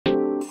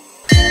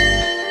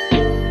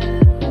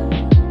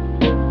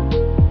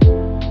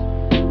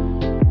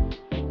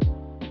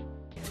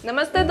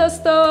the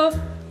stove.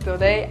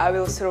 Today I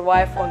will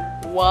survive on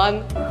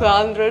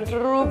 100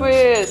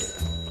 rupees.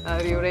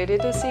 Are you ready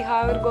to see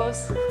how it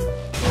goes?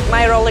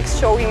 My Rolex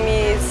showing me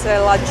it's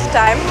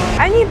lunchtime.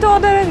 I need to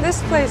order in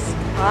this place.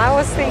 I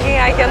was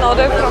thinking I can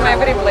order from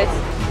every place.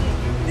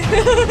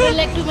 You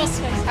like too much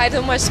spicy? I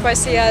do much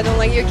spicy, I don't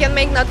like. You can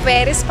make not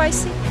very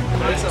spicy.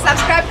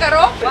 Subscribe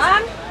karo.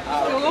 1,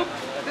 2,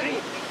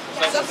 3.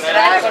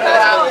 Subscribe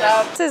karo.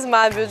 This is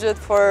my budget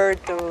for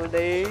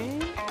today.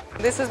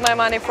 This is my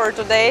money for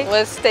today.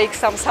 Let's take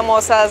some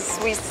samosas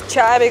with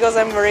chai because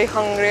I'm very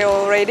hungry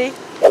already.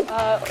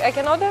 I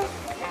can order?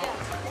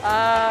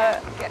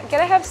 Can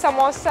I have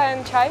samosa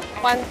and chai?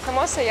 One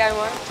samosa, yeah,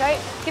 one chai.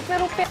 Kitne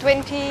rupees?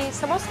 20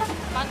 samosa?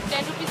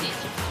 10 rupees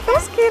each.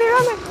 Русский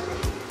ребенок.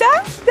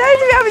 Да? Дай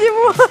тебя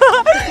обниму.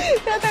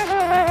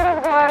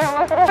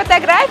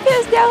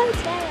 Фотографию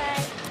сделать?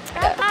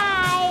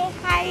 Hi.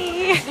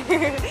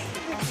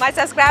 My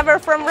subscriber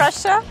from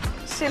Russia.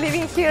 She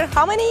living here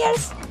how many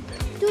years?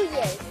 2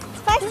 years.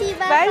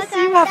 Спасибо.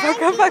 Спасибо.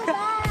 Пока-пока.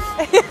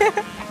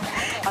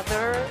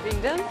 Mother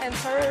Indian and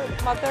her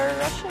mother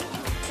Russian.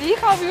 See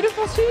how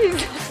beautiful she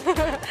is.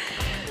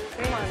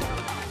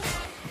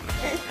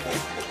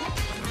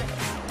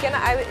 Can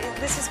I?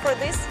 This is for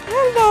this?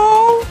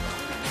 Hello.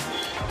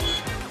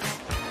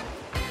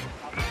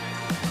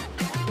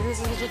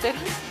 This is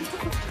vegetarian.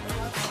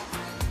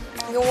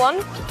 You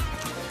want?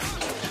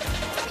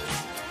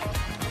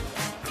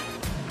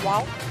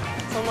 Wow,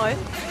 so nice.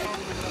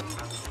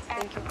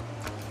 Thank you.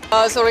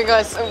 Sorry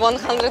guys,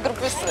 100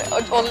 rupees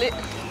only.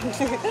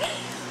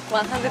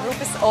 100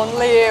 rupees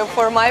only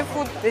for my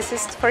food. This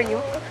is for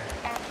you.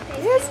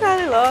 Yes,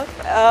 I love.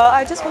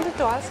 I just wanted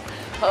to ask,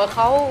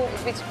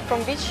 from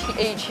which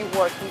age you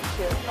working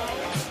here?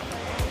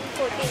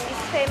 14.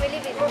 It's family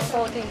business.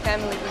 14,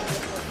 family business.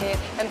 Okay.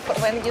 And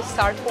when you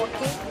start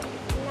working?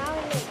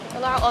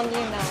 Now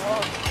Only now.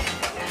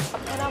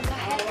 Okay, now go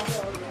ahead.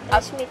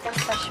 Ashmita.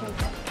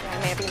 Ashmita.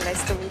 Very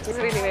nice to meet you. It's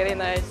really very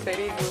nice,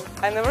 very good.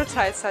 I never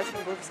tried such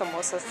good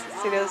samosas.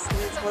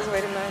 Seriously, it was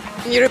very nice.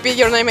 Can you repeat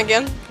your name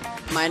again?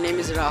 My name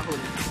is Rahul.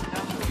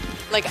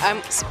 Like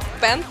I'm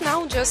spent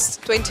now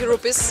just 20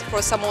 rupees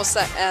for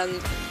samosa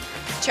and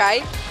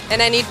chai,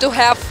 and I need to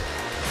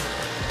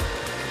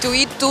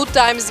eat 2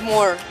 times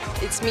more.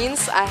 It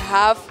means I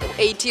have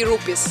 80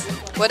 rupees.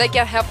 What I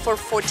can have for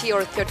 40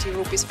 or 30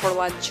 rupees for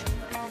lunch.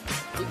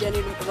 You can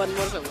eat one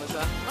more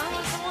samosa. One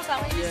more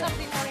samosa, maybe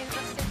something more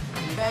interesting.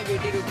 You have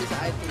 80 rupees,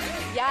 I think.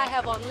 Yeah, I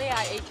have only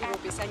 80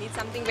 rupees. I need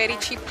something very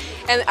cheap,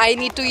 and I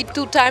need to eat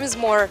 2 times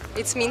more.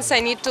 It means I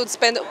need to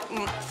spend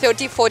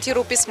 30-40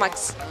 rupees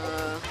max.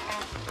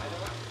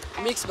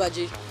 Mixed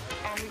bhaji.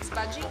 Mixed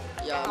bhaji?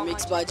 Yeah, How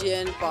mixed much? bhaji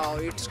and pav.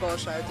 It's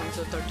cost I think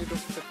so 30 to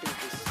 50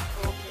 rupees.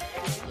 Okay.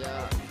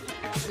 Yeah.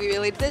 We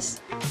will eat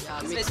this? Yeah,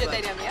 It's mixed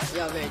vegetarian, bhaji.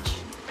 yeah? Yeah, veg.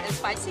 And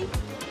spicy?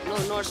 No,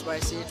 not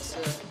spicy. It's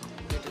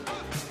little.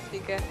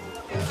 Okay,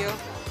 thank you.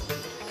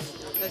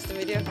 Nice to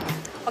meet you.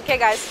 Okay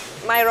guys,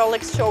 my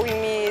Rolex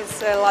showing me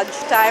it's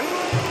lunchtime.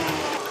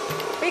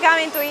 We're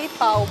coming to eat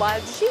pav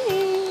bhaji.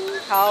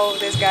 How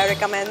this guy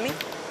recommend me.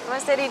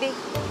 Namaste Didi.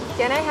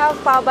 Can I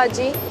have pav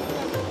bhaji?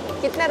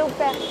 Kitne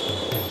rupees?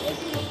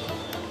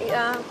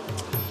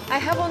 I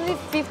have only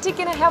 50.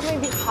 Can I have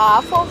maybe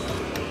half of?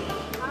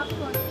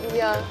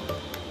 Yeah,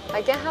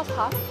 I can have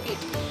half.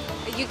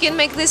 You can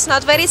make this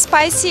not very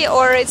spicy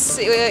or it's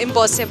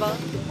impossible?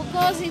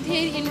 Because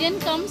here Indian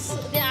comes,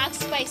 they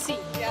ask spicy.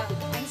 Yeah.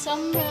 And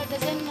some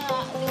doesn't,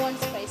 they want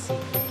spicy.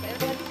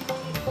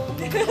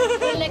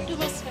 They like too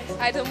much spicy.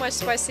 I do much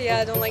spicy,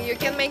 I don't like. You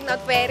can make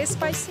not very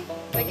spicy.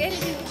 Okay?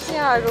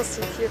 Yeah, I will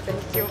sit here,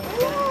 thank you.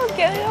 Oh,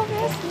 can you help me?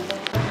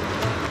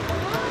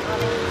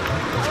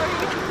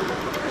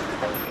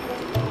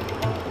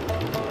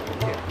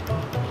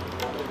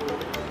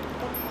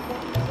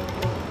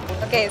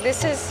 Okay,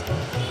 this is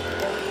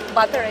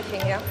butter, I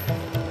think, yeah?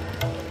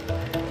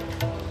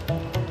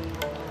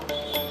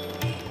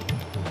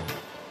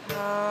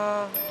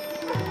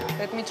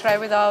 Let me try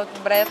without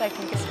bread. I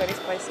think it's very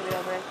spicy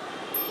without bread.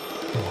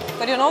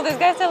 But you know, this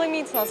guy's telling me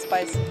it's not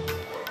spicy.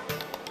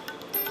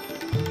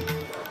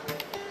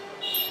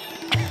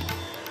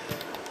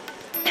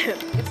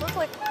 It's not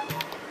like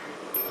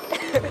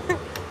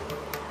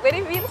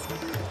very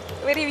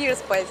weird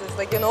spices.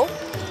 Like, you know,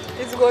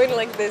 it's going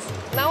like this.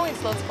 Now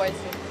it's not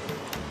spicy.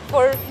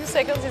 For a few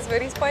seconds it's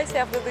very spicy.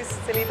 After this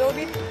it's a little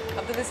bit.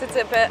 After this it's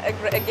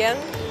again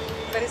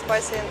very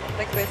spicy and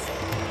like this.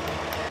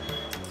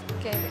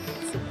 Okay,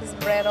 this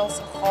bread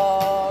also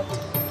hot.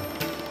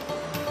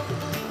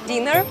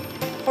 Dinner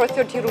for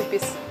 30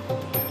 rupees.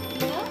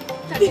 Yeah?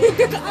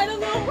 I don't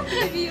know.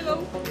 Maybe you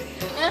know.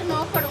 Yeah,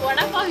 no, for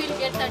vada pav you'll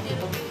get 30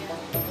 rupees.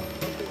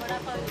 Vada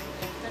pav you'll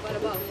get 30 What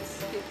about rupees.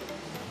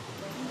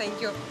 Thank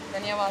you.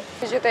 Dhanyavad.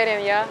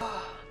 Vegetarian, yeah.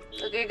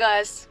 Okay,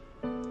 guys.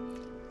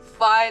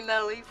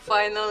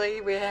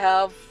 Finally, we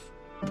have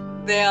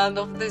the end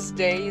of this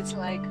day. It's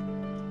like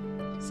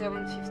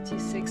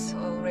 7:56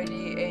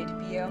 already, 8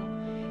 p.m.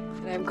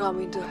 and I'm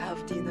coming to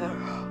have dinner.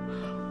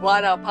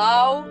 Vada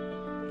pav,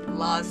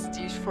 last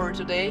dish for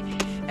today,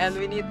 and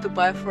we need to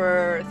buy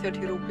for 30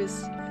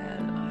 rupees.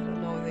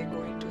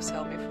 to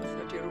sell me for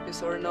 30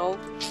 rupees or no.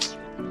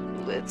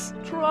 Let's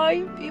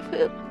try. If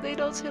they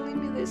don't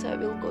selling me this, I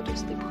will go to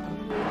sleep.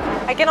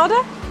 I can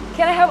order?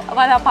 Can I have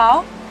vada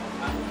pav?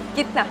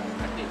 Kitna?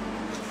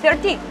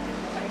 30?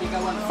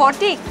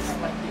 40?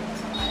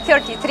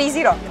 30,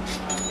 30.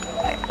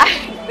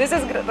 This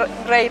is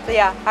great,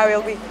 yeah, I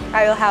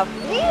will have.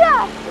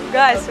 Yeah!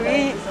 Guys,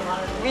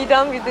 we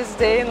done with this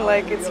day and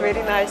like it's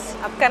very nice.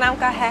 Aapka naam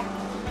kya hai?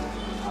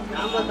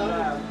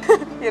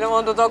 You don't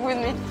want to talk with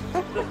me?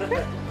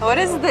 What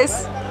is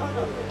this?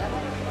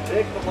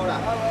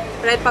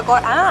 Bread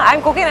pakora. Ah,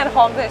 I'm cooking at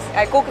home this.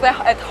 I cook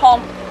at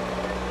home.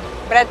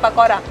 Bread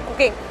pakora,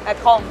 cooking at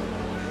home.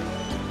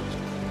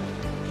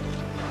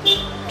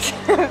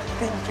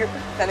 Thank you.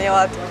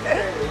 Dhanyawad.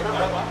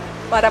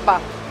 Vada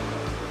pav.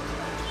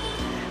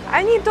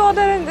 I need to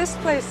order in this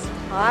place.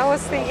 I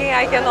was thinking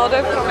I can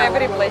order from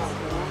every place.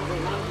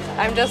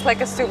 I'm just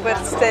like a stupid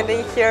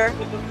standing here.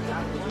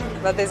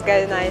 But this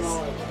guy is nice.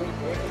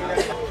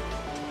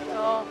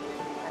 Oh,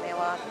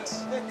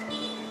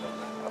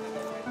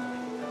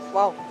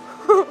 wow.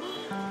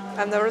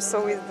 I've never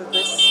saw with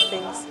these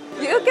things.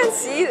 You can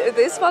see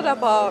this vada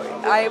pav.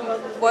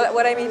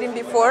 What I'm eating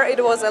before, it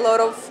was a lot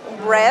of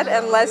bread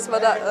and less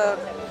vada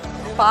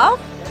pav.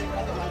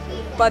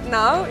 But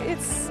now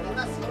it's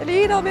a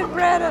little bit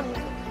bread and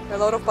a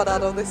lot of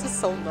potato. This is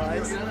so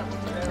nice.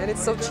 And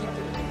it's so cheap.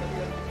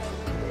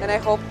 And I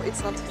hope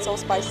it's not so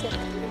spicy.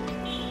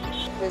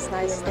 This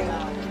nice thing.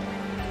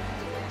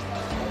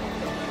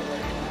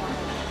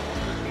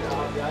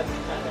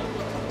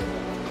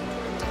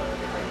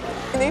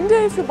 In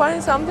India, if you buy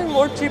something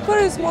more cheaper,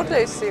 it's more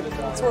tasty.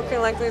 It's working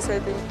like this, I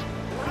think.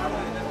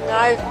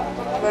 Nice.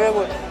 Very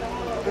good.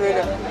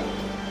 Really.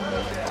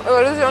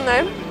 What is your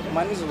name?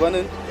 Mine is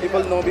Vanun.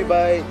 People know me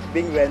by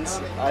being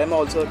Vance. I am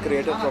also a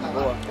creator from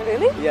Goa.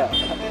 Really? Yeah.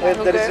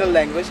 With traditional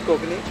language,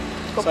 Kokani.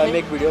 So I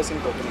make videos in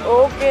Kokani.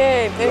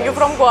 Okay. And you're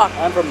from Goa?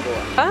 I'm from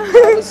Goa.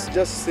 I was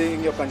just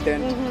seeing your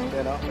content,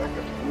 you know.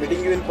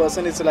 Meeting you in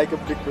person is like a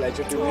big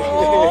pleasure to me.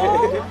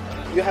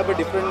 You have a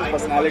different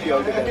personality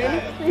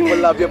altogether. People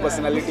love your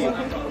personality.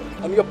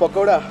 And your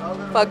pakoda.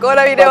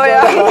 Pakoda video,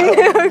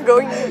 yeah.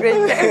 Going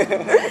great.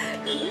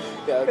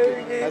 Yeah,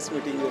 okay. Nice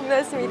meeting you.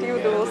 Nice meeting you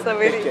too. So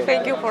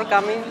thank you for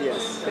coming.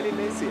 Yes. Very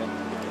nice. See ya.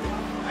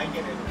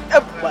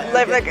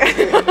 Like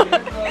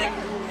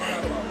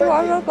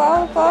vada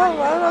pav,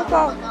 vada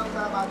pav,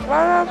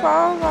 vada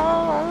pav,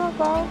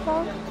 vada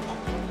pav.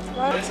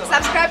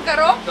 Subscribe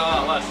karo.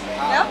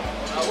 Yeah.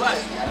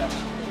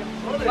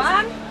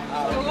 1,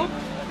 2,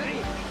 3.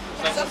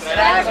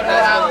 Subscribe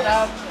karo.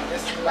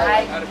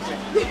 Like.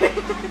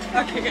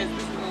 Okay, guys.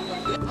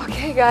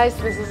 Okay, guys.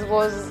 This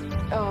was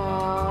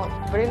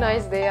very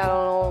nice day. I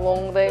don't know,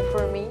 long day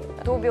for me.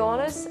 To be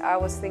honest, I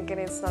was thinking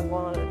it's not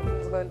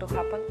going to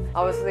happen.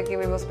 I was thinking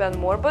we will spend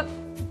more, but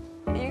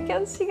you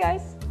can see,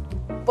 guys.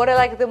 What I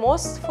like the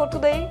most for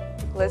today,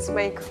 let's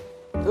make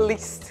a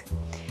list.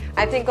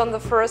 I think on the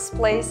first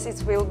place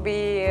it will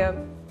be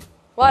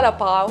vada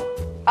pav.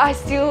 I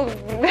still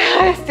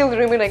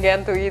dreaming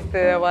again to eat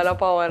vada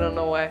pav. I don't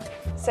know why.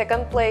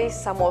 Second place,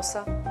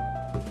 samosa.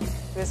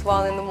 This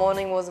one in the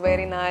morning was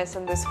very nice,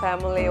 and this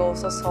family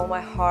also saw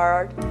my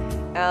heart.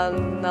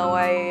 And now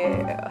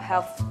I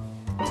have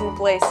 2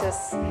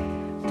 places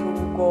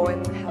to go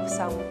and have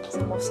some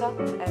samosa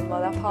and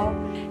vada pav.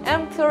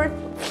 And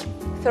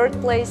third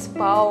place,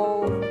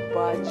 pav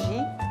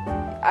bhaji.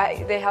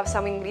 They have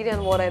some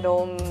ingredient what I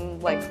don't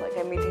like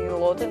I'm eating a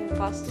lot and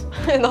fast.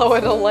 And now I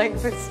don't like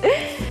this.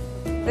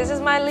 This is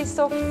my list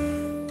of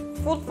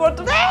food for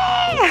today.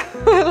 I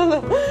don't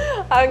know.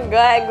 I'm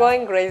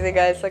going crazy,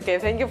 guys. Okay,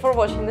 thank you for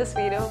watching this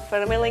video.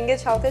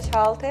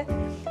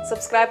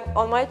 Subscribe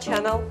on my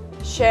channel.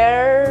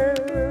 Share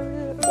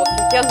what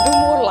you can do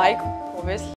more, like, obviously.